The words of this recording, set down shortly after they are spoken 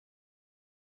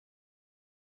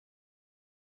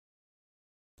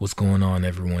What's going on,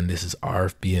 everyone? This is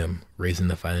RFBM, Raising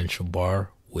the Financial Bar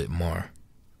with Mar.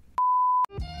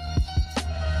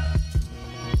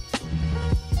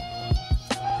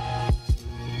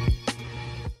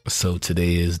 So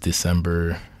today is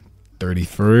December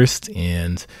 31st,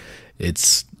 and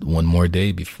it's one more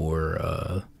day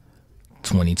before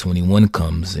 2021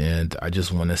 comes. And I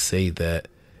just want to say that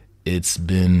it's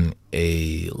been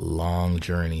a long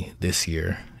journey this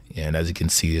year. And as you can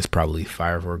see, there's probably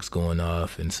fireworks going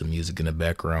off and some music in the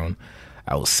background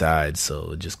outside.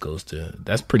 So it just goes to,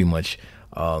 that's pretty much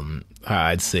how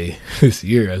I'd say this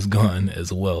year has gone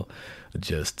as well.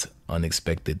 Just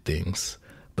unexpected things.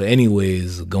 But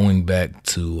anyways, going back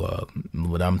to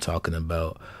what I'm talking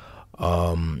about,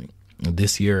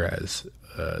 this year has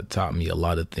taught me a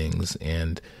lot of things.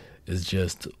 And it's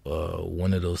just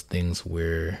one of those things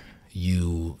where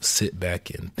you sit back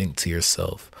and think to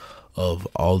yourself, of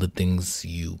all the things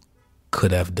you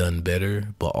could have done better,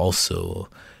 but also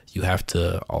you have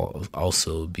to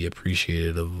also be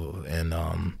appreciative and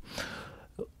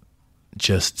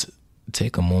just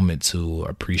take a moment to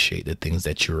appreciate the things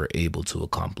that you were able to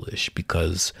accomplish,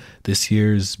 because this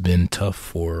year's been tough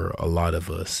for a lot of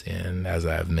us, and as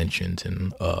I've mentioned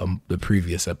in the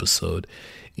previous episode,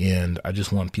 and I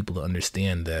just want people to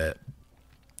understand that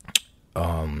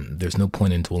there's no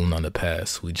point in dwelling on the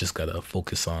past. We just gotta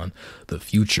focus on the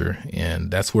future,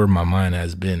 and that's where my mind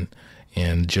has been.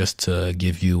 And just to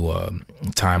give you a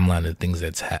timeline of things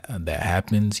that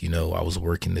happens, I was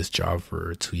working this job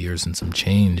for 2 years and some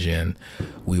change, and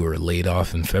we were laid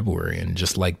off in February. And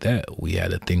just like that, we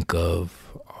had to think of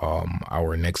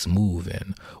our next move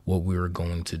and what we were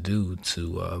going to do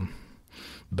to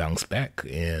bounce back.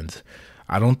 And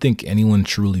I don't think anyone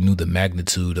truly knew the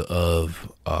magnitude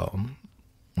of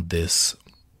this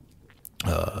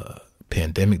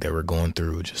pandemic that we're going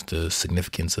through, just the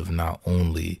significance of not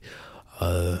only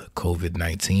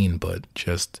COVID-19, but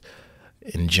just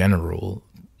in general,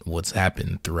 what's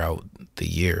happened throughout the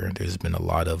year. There's been a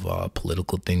lot of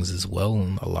political things as well,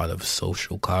 and a lot of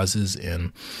social causes.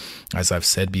 And as I've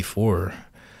said before,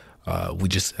 we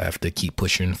just have to keep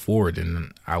pushing forward,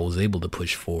 and I was able to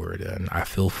push forward. And I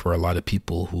feel for a lot of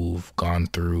people who've gone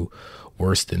through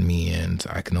worse than me, and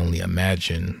I can only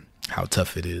imagine how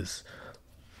tough it is,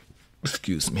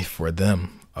 for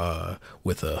them,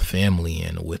 with a family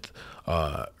and with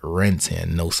rent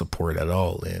and no support at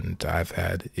all. And I've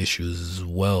had issues as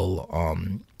well,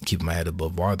 keeping my head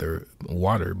above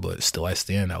water, but still I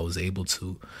stand. I was able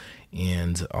to.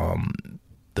 And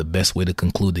the best way to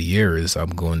conclude the year is I'm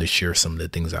going to share some of the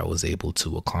things I was able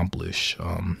to accomplish.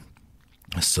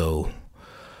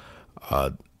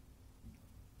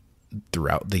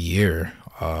 Throughout the year,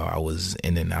 I was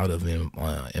in and out of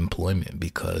employment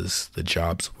because the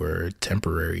jobs were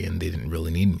temporary and they didn't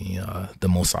really need me. The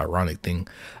most ironic thing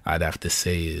I'd have to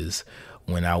say is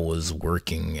when I was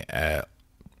working at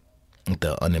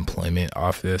the unemployment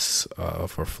office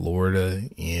for Florida,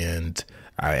 and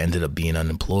I ended up being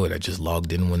unemployed. I just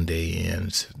logged in one day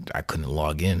and I couldn't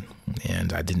log in,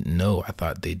 and I didn't know. I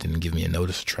thought they didn't give me a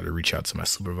notice to try to reach out to my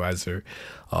supervisor.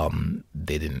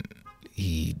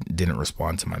 He didn't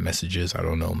respond to my messages. I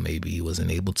don't know, maybe he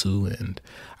wasn't able to. And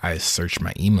I searched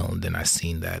my email, and then I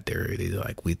seen that they're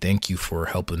like, we thank you for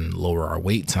helping lower our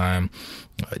wait time.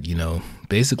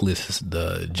 Basically this is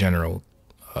the general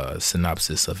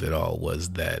synopsis of it all, was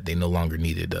that they no longer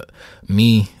needed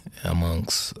me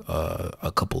amongst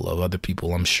a couple of other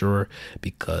people, I'm sure,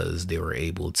 because they were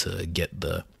able to get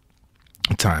the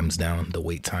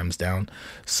wait times down.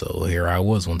 So here I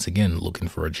was once again looking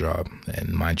for a job,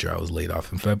 and mind you, I was laid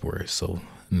off in February. So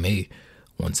May,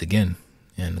 once again,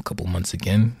 and a couple months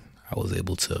again, I was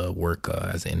able to work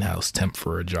as an in-house temp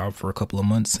for a job for a couple of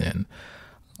months, and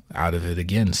out of it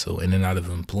again. So in and out of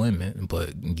employment,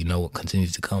 but what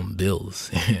continues to come? Bills.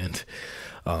 And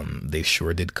they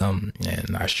sure did come,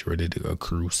 and I sure did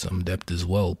accrue some debt as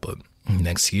well. But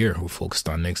next year, we're focused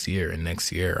on next year, and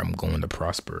next year I'm going to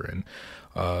prosper and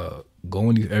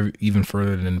going even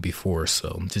further than before.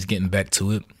 So just getting back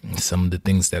to it, some of the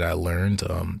things that I learned,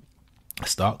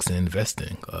 stocks and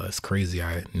investing. It's crazy.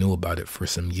 I knew about it for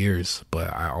some years,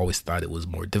 but I always thought it was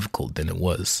more difficult than it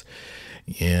was.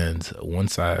 And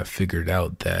once I figured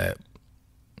out that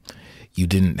you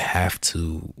didn't have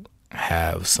to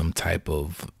have some type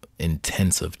of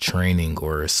intensive training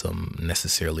or some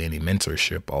necessarily any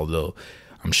mentorship, although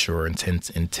I'm sure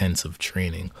intensive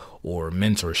training or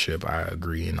mentorship, I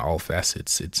agree in all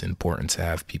facets. It's important to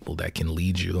have people that can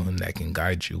lead you and that can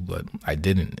guide you, but I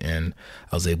didn't. And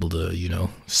I was able to,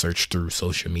 search through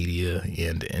social media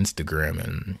and Instagram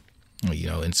and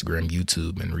Instagram,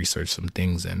 YouTube, and research some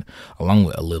things, and along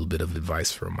with a little bit of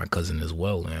advice from my cousin as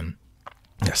well. And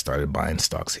I started buying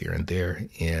stocks here and there,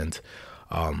 and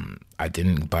I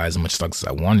didn't buy as much stocks as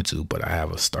I wanted to, but I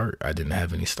have a start. I didn't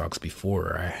have any stocks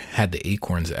before. I had the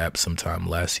Acorns app sometime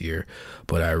last year,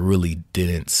 but I really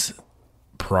didn't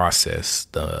process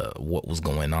what was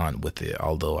going on with it.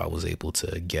 Although I was able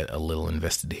to get a little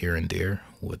invested here and there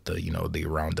with they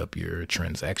round up your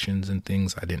transactions and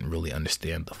things. I didn't really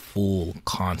understand the full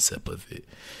concept of it,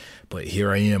 but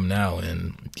here I am now,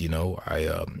 and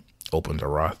I opened a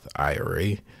Roth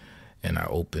IRA, and I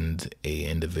opened a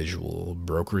individual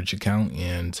brokerage account,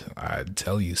 and I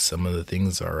tell you, some of the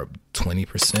things are up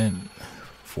 20%,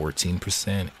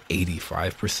 14%,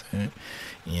 85%.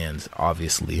 And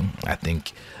obviously, I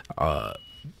think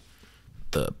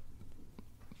the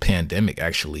pandemic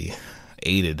actually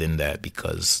aided in that,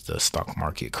 because the stock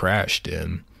market crashed,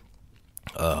 and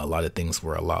a lot of things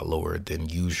were a lot lower than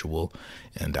usual,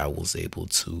 and I was able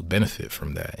to benefit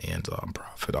from that and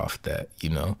profit off that,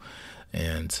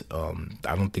 And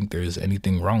I don't think there's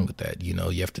anything wrong with that. You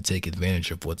have to take advantage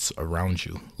of what's around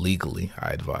you legally. I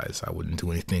advise. I wouldn't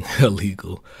do anything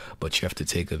illegal, but you have to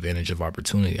take advantage of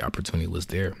opportunity. Opportunity was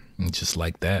there. And just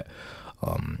like that,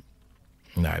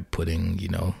 I put in,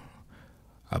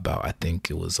 about, I think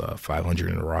it was 500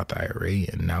 in a Roth IRA,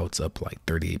 and now it's up like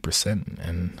 38%.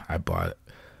 And I bought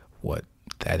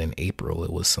that in April.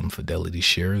 It was some Fidelity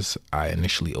shares. I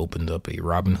initially opened up a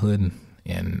Robinhood,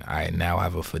 and I now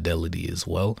have a Fidelity as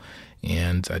well.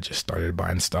 And I just started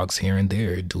buying stocks here and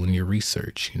there, doing your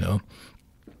research,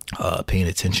 paying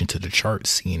attention to the chart,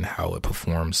 seeing how it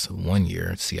performs 1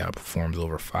 year, see how it performs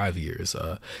over 5 years,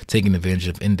 taking advantage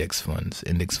of index funds.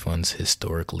 Index funds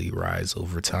historically rise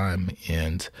over time,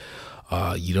 and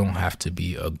you don't have to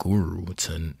be a guru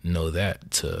to know that,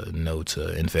 to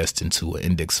invest into an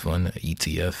index fund, an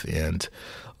ETF, and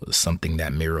something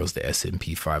that mirrors the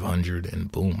S&P 500,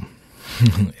 and boom.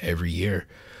 Every year,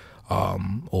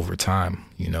 over time,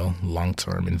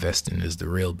 long-term investing is the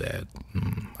real bag.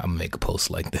 I'll make a post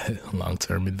like that.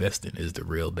 Long-term investing is the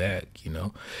real bag.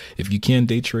 If you can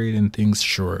day trade and things,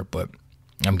 sure, but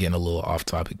I'm getting a little off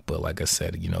topic. But like I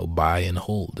said, buy and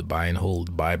hold,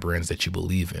 buy brands that you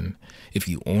believe in. If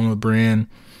you own a brand,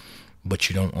 but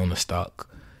you don't own a stock,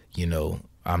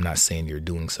 I'm not saying you're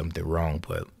doing something wrong,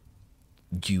 but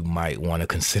you might want to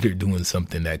consider doing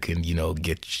something that can,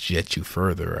 get you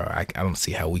further. I don't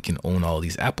see how we can own all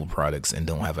these Apple products and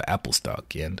don't have an Apple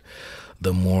stock. And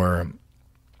the more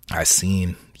I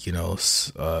seen,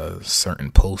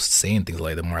 certain posts saying things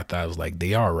like that, the more I thought, I was like,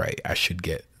 they are right. I should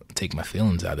take my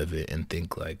feelings out of it and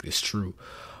think like it's true.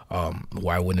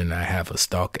 Why wouldn't I have a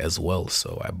stock as well?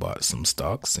 So I bought some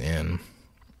stocks, and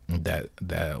that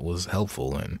was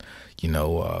helpful. And,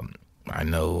 I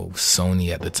know Sony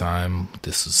at the time,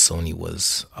 Sony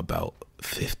was about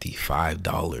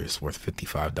 $55, worth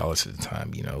 $55 at the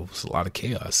time. It was a lot of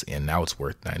chaos, and now it's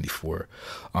worth $94.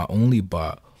 I only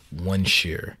bought one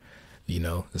share.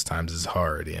 This times is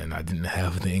hard, and I didn't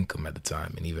have the income at the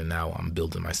time, and even now I'm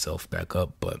building myself back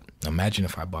up. But imagine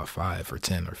if I bought 5 or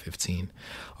 10 or 15.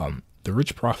 The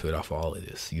rich profit off all of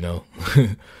this,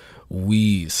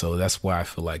 so that's why I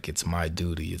feel like it's my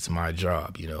duty, it's my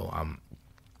job. I'm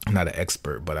not an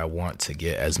expert, but I want to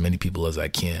get as many people as I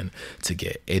can to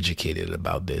get educated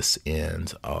about this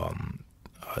and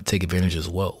take advantage as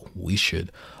well. We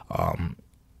should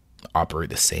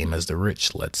operate the same as the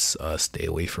rich. Let's stay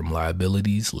away from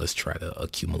liabilities. Let's try to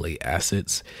accumulate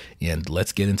assets, and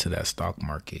let's get into that stock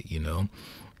market,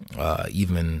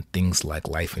 even things like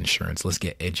life insurance. Let's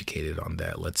get educated on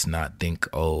that. Let's not think,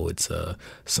 it's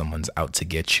someone's out to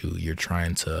get you. You're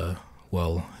trying to,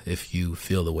 well, if you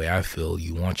feel the way I feel,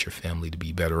 you want your family to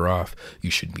be better off, you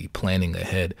should be planning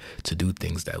ahead to do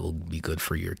things that will be good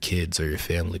for your kids or your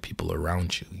family, people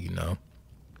around you,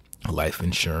 Life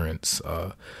insurance,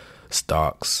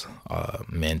 stocks,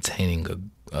 maintaining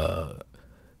a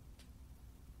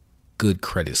good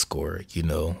credit score,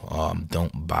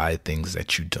 don't buy things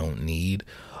that you don't need.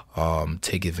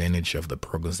 Take advantage of the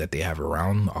programs that they have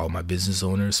around. All my business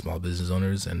owners, small business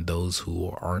owners, and those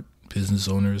who aren't business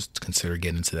owners, consider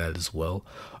getting into that as well.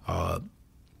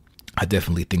 I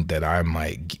definitely think that I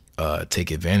might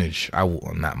take advantage. I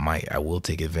will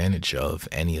take advantage of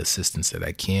any assistance that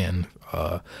I can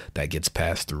that gets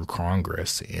passed through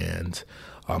Congress. And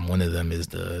one of them is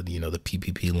the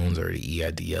PPP loans or the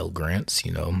EIDL grants.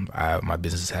 My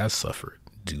business has suffered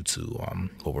due to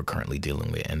what we're currently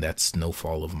dealing with, and that's no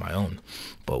fault of my own.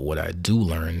 But what I do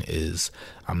learn is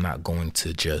I'm not going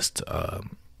to just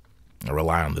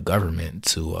rely on the government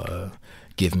to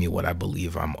give me what I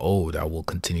believe I'm owed, I will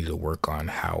continue to work on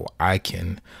how I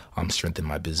can strengthen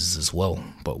my business as well,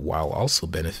 but while also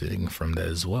benefiting from that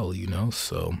as well,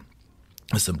 So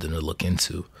it's something to look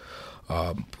into.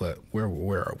 But where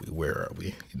are we? Where are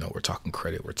we? We're talking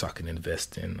credit. We're talking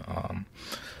investing.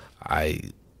 I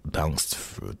bounced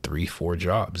for 3-4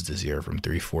 jobs this year,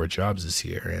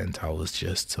 and I was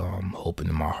just hoping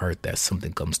in my heart that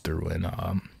something comes through. And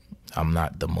I'm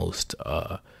not the most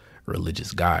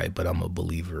religious guy, but I'm a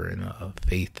believer in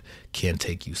faith can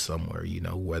take you somewhere.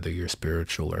 Whether you're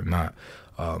spiritual or not.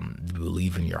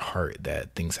 Believe in your heart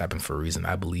that things happen for a reason.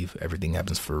 I believe everything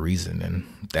happens for a reason, and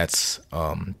that's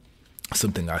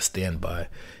something I stand by.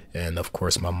 And of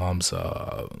course, my mom's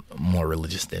more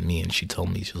religious than me, and she told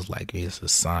me, she was like, it's a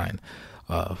sign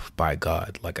by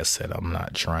God. Like I said, I'm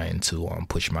not trying to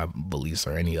push my beliefs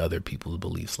or any other people's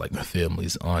beliefs, like my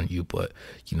family's, on you, but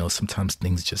sometimes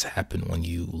things just happen when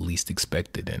you least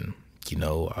expect it. And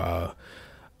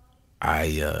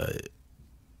I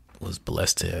was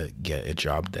blessed to get a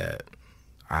job that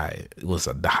it was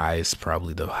the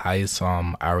highest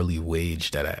hourly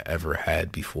wage that I ever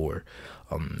had before.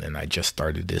 And I just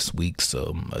started this week,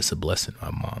 so it's a blessing.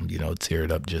 My mom,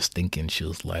 teared up just thinking. She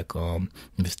was like, I'm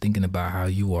just thinking about how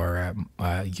you are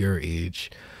at your age,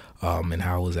 and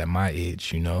how I was at my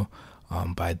age,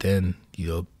 by then,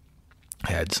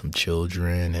 I had some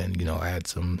children, and, I had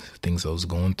some things I was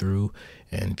going through,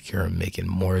 and you're making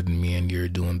more than me and you're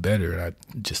doing better. And I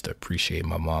just appreciate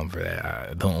my mom for that.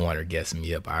 I don't want her guessing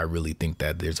me up. I really think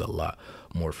that there's a lot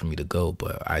more for me to go,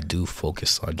 but I do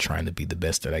focus on trying to be the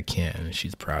best that I can. And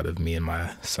she's proud of me and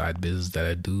my side business that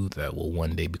I do that will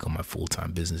one day become my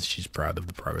full-time business. She's proud of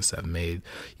the progress I've made.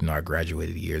 I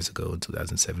graduated years ago in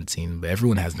 2017, but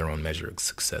everyone has their own measure of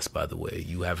success, by the way.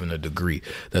 You having a degree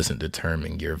doesn't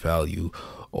determine your value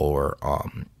or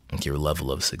your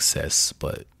level of success,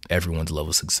 but everyone's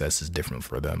level of success is different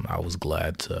for them. I was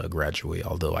glad to graduate,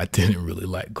 although I didn't really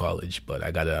like college, but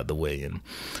I got it out of the way. And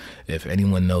if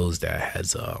anyone knows that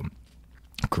has a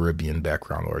Caribbean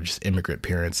background or just immigrant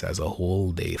parents as a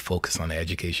whole, they focus on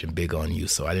education big on you.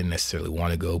 So I didn't necessarily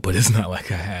want to go, but it's not like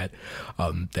I had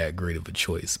that great of a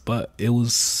choice. But it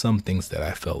was some things that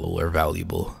I felt were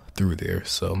valuable through there.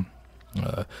 So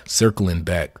circling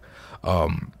back,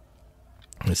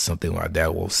 it's something my dad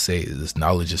will say is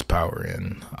knowledge is power.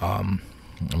 And I'm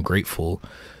grateful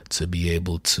to be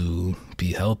able to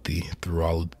be healthy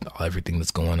through everything that's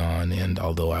going on. And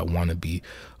although I want to be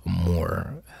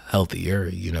more healthier,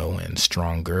 and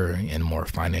stronger and more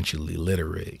financially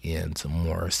literate and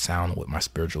more sound with my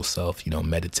spiritual self,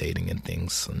 meditating and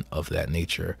things of that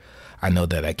nature, I know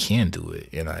that I can do it.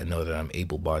 And I know that I'm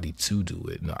able-bodied to do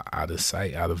it, out of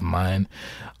sight, out of mind.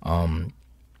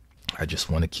 I just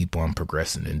want to keep on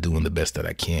progressing and doing the best that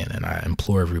I can. And I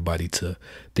implore everybody to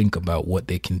think about what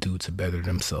they can do to better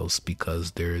themselves,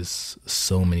 because there's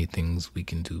so many things we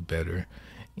can do better.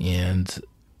 And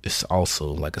it's also,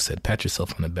 like I said, pat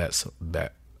yourself on the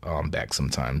back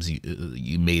sometimes.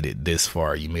 You made it this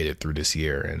far, you made it through this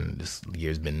year, and this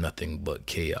year's been nothing but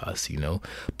chaos,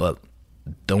 but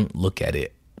don't look at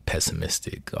it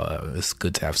pessimistic. It's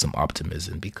good to have some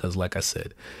optimism, because like I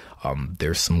said,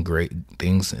 there's some great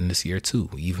things in this year too,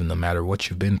 even no matter what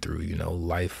you've been through.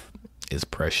 Life is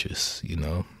precious.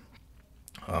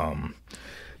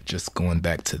 Just going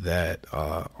back to that,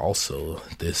 also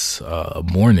this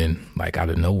morning, like out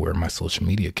of nowhere, my social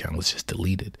media account was just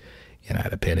deleted. And I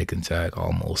had a panic attack,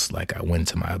 almost like I went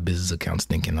to my business accounts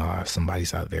thinking,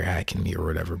 somebody's out there hacking me or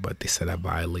whatever. But they said I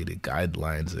violated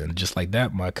guidelines, and just like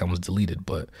that, my account was deleted.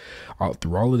 But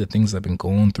through all of the things I've been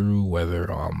going through,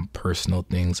 whether personal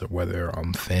things or whether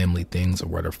family things or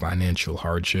whether financial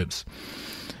hardships,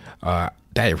 that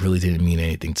really didn't mean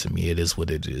anything to me. It is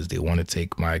what it is. They want to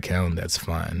take my account, that's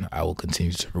fine. I will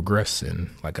continue to progress.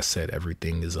 And like I said,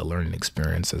 everything is a learning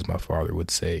experience, as my father would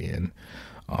say. And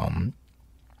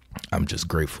I'm just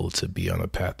grateful to be on the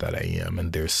path that I am,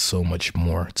 and there's so much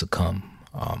more to come.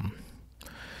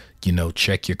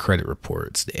 Check your credit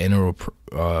reports. The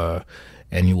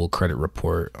annual credit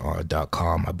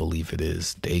report.com, I believe it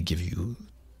is. They give you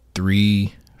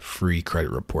 3 free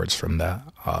credit reports from the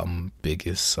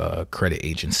biggest credit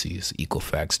agencies: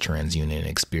 Equifax, TransUnion,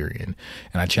 Experian.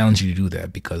 And I challenge you to do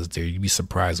that, because you'd be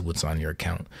surprised what's on your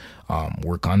account.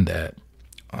 Work on that.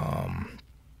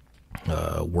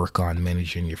 Work on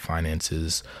managing your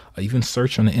finances. Even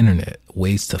search on the internet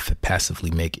ways to passively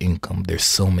make income. There's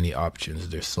so many options.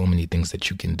 There's so many things that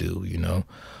you can do.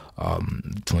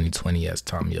 2020 has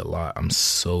taught me a lot. I'm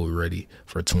so ready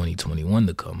for 2021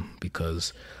 to come,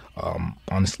 because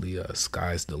honestly,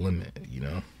 sky's the limit.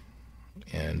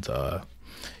 And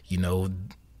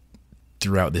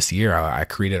throughout this year, I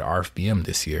created RFBM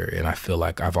this year, and I feel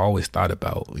like I've always thought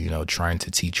about, trying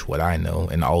to teach what I know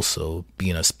and also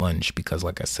being a sponge, because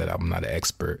like I said, I'm not an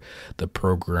expert. The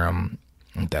program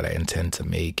that I intend to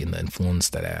make and the influence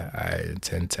that I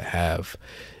intend to have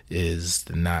is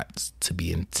not to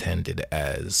be intended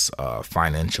as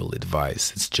financial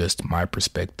advice. It's just my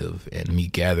perspective and me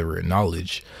gathering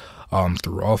knowledge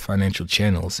through all financial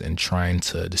channels and trying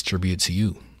to distribute to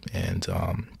you. And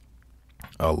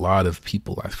a lot of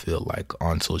people, I feel like,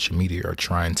 on social media are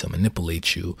trying to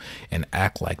manipulate you and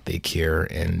act like they care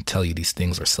and tell you these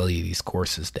things or sell you these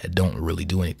courses that don't really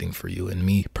do anything for you. And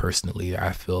me personally,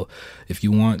 I feel if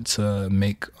you want to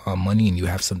make money and you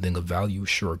have something of value,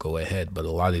 sure, go ahead. But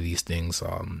a lot of these things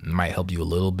might help you a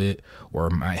little bit or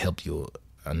might help you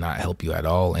not help you at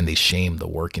all, and they shame the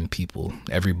working people.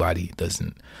 Everybody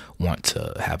doesn't want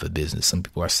to have a business. Some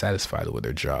people are satisfied with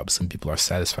their job. Some people are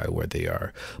satisfied where they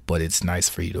are, but it's nice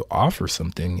for you to offer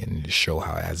something and to show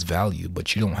how it has value,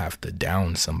 but you don't have to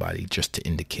down somebody just to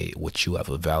indicate what you have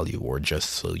a value or just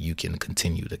so you can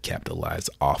continue to capitalize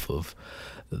off of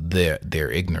their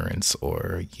ignorance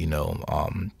or,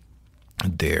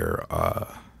 their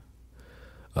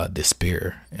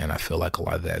despair. And I feel like a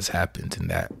lot of that has happened, and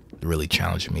that really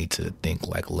challenged me to think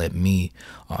like, let me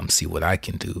see what I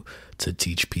can do to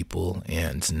teach people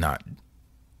and not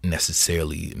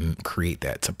necessarily create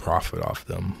that to profit off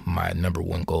them. My number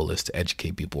one goal is to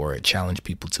educate people or challenge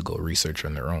people to go research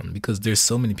on their own, because there's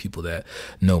so many people that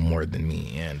know more than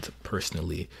me. And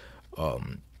personally,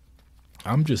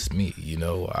 I'm just me,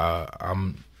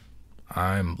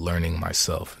 I'm learning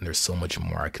myself, and there's so much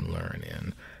more I can learn.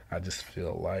 And I just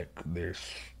feel like there's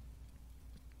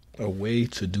a way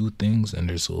to do things and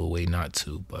there's a way not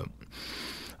to. But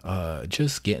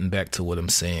just getting back to what I'm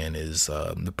saying is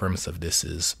the premise of this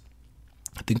is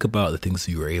think about the things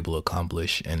you were able to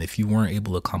accomplish. And if you weren't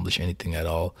able to accomplish anything at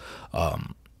all,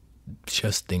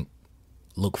 just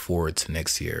look forward to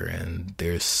next year. And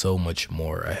there's so much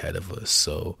more ahead of us.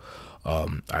 So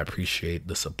I appreciate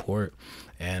the support,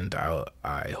 and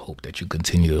I hope that you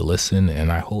continue to listen.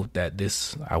 And I hope that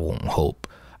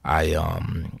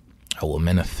I will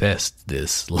manifest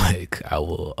this, like I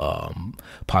will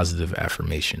positive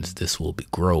affirmations. This will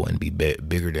grow and be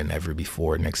bigger than ever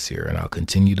before next year. And I'll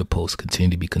continue to post,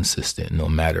 continue to be consistent, no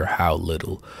matter how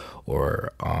little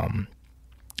or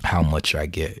how much I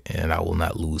get. And I will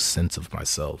not lose sense of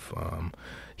myself.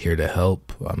 Here to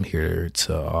help. I'm here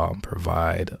to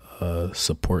provide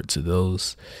support to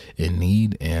those in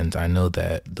need. And I know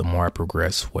that the more I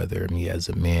progress, whether me as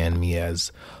a man, me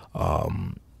as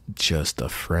just a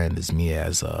friend, is me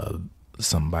as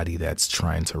somebody that's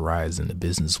trying to rise in the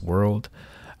business world,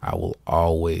 I will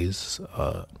always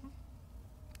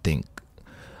think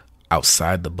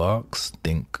outside the box,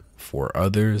 think for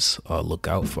others, look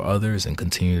out for others, and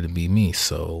continue to be me.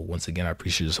 So once again, I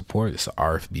appreciate the support. It's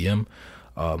RFBM.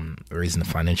 Raising the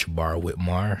financial bar with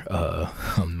Mar.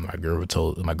 My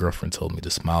girlfriend told me to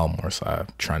smile more, so I'm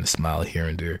trying to smile here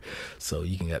and there. So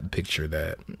you can get the picture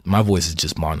that my voice is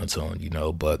just monotone,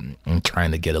 but I'm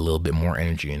trying to get a little bit more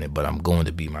energy in it. But I'm going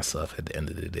to be myself at the end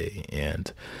of the day,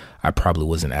 and I probably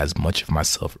wasn't as much of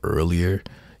myself earlier.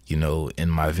 In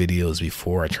my videos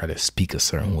before, I try to speak a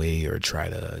certain way or try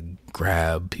to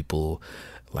grab people,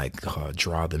 like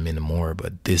draw them in more,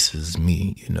 but this is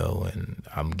me, and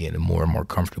I'm getting more and more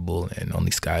comfortable, and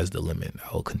only sky's the limit.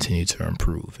 I will continue to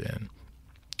improve, and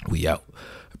we out.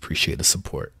 Appreciate the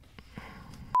support.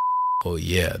 Oh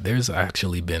yeah, there's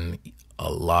actually been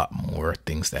a lot more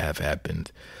things that have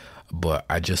happened, but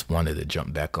I just wanted to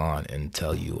jump back on and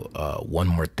tell you one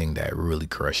more thing that really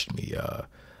crushed me.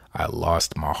 I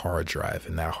lost my hard drive,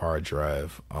 and that hard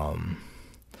drive,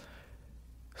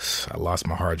 I lost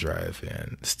my hard drive,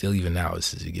 and still even now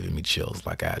this is giving me chills.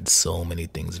 Like I had so many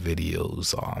things,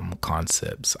 videos,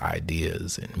 concepts,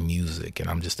 ideas, and music, and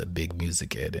I'm just a big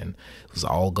music head, and it was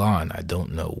all gone. I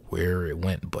don't know where it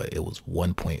went, but it was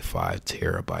 1.5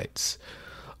 terabytes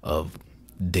of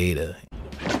data.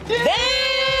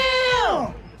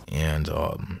 Damn! And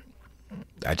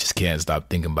I just can't stop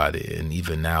thinking about it, and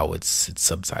even now it's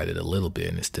subsided a little bit,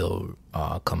 and it still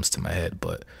comes to my head,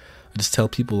 but I just tell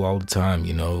people all the time,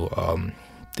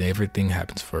 everything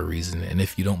happens for a reason. And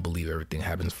if you don't believe everything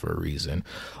happens for a reason,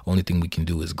 only thing we can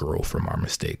do is grow from our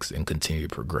mistakes and continue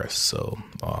to progress. So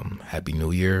Happy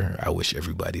New Year. I wish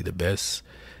everybody the best,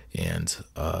 and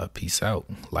peace out.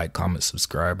 Like, comment,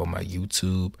 subscribe on my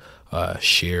YouTube,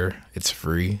 share. It's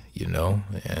free,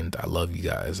 and I love you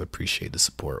guys. Appreciate the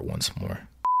support once more.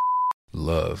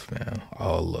 Love, man.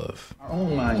 All love. Our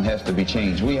own mind has to be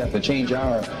changed. We have to change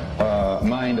our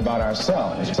mind about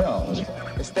ourselves.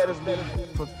 Instead of me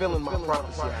fulfilling my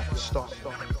prophecy, I have to start.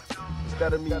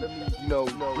 Instead of me, you know,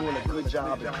 doing a good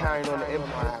job and carrying on the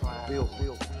empire, I have to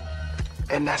build.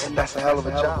 And that's a hell of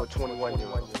a job for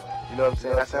 21-year-old. You know what I'm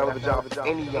saying? That's a hell of a job for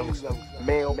any youngster,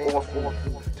 male or female,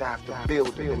 to have to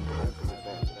build an empire.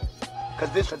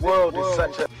 Because this world is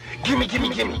such a gimme.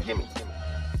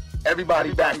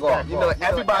 Everybody back off. You know,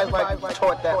 everybody's like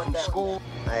taught that from school.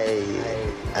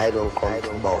 I don't come to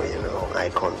bow, you know. I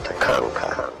come to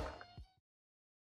conquer.